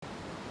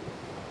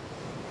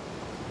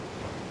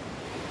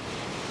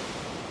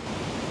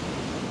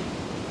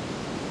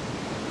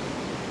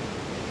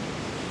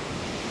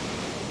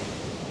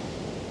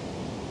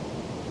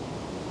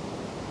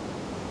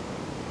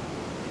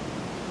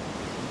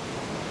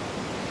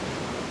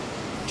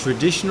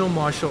Traditional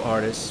martial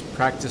artists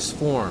practice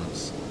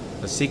forms,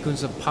 a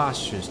sequence of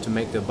postures to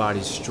make their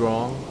bodies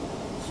strong,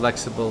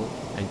 flexible,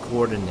 and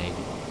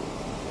coordinated.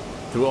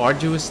 Through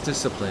arduous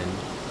discipline,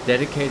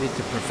 dedicated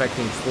to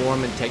perfecting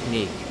form and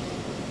technique,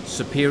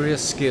 superior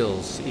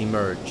skills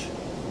emerge.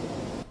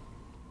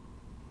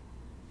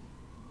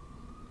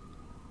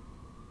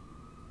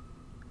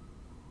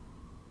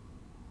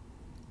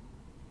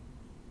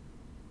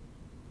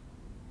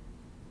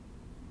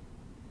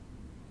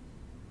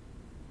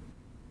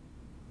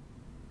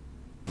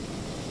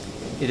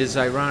 It is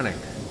ironic.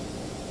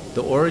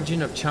 The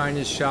origin of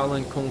China's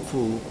Shaolin Kung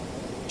Fu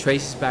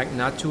traces back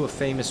not to a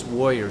famous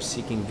warrior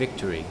seeking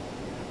victory,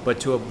 but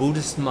to a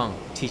Buddhist monk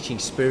teaching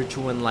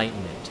spiritual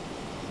enlightenment.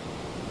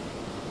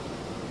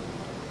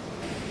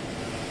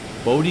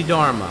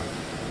 Bodhidharma,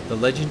 the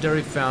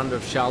legendary founder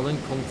of Shaolin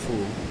Kung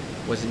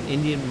Fu, was an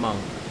Indian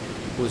monk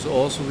who is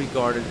also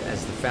regarded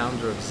as the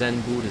founder of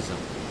Zen Buddhism,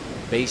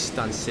 based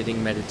on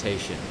sitting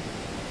meditation.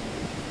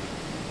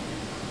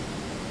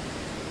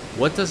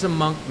 What does a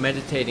monk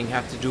meditating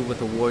have to do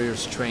with a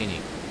warrior's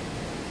training?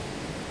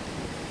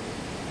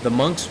 The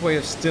monk's way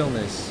of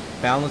stillness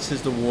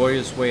balances the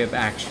warrior's way of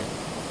action.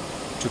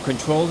 To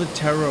control the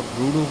terror of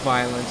brutal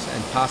violence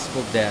and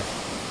possible death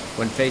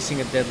when facing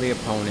a deadly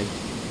opponent,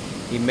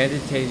 he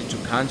meditated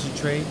to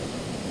concentrate,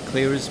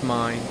 clear his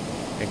mind,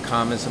 and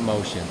calm his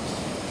emotions.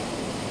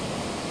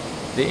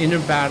 The inner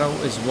battle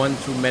is won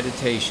through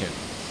meditation.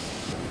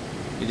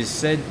 It is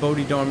said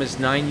Bodhidharma's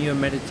 9-year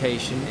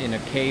meditation in a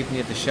cave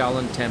near the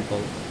Shaolin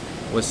Temple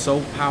was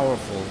so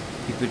powerful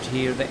he could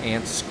hear the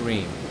ants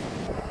scream.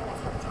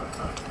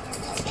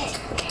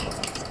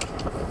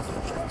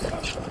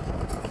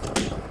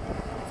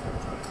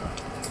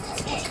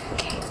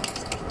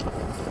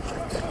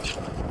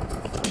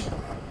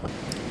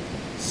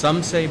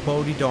 Some say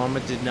Bodhidharma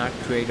did not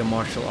create a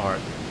martial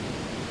art,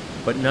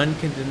 but none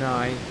can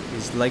deny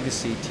his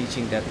legacy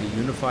teaching that the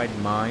unified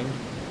mind,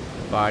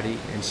 body,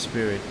 and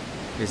spirit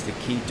is the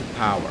key to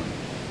power.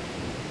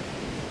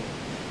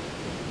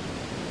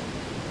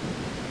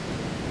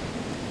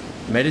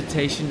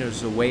 Meditation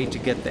is a way to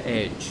get the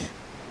edge.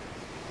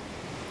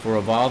 For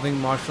evolving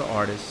martial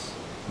artists,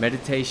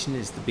 meditation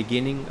is the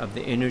beginning of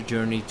the inner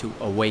journey to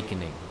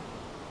awakening.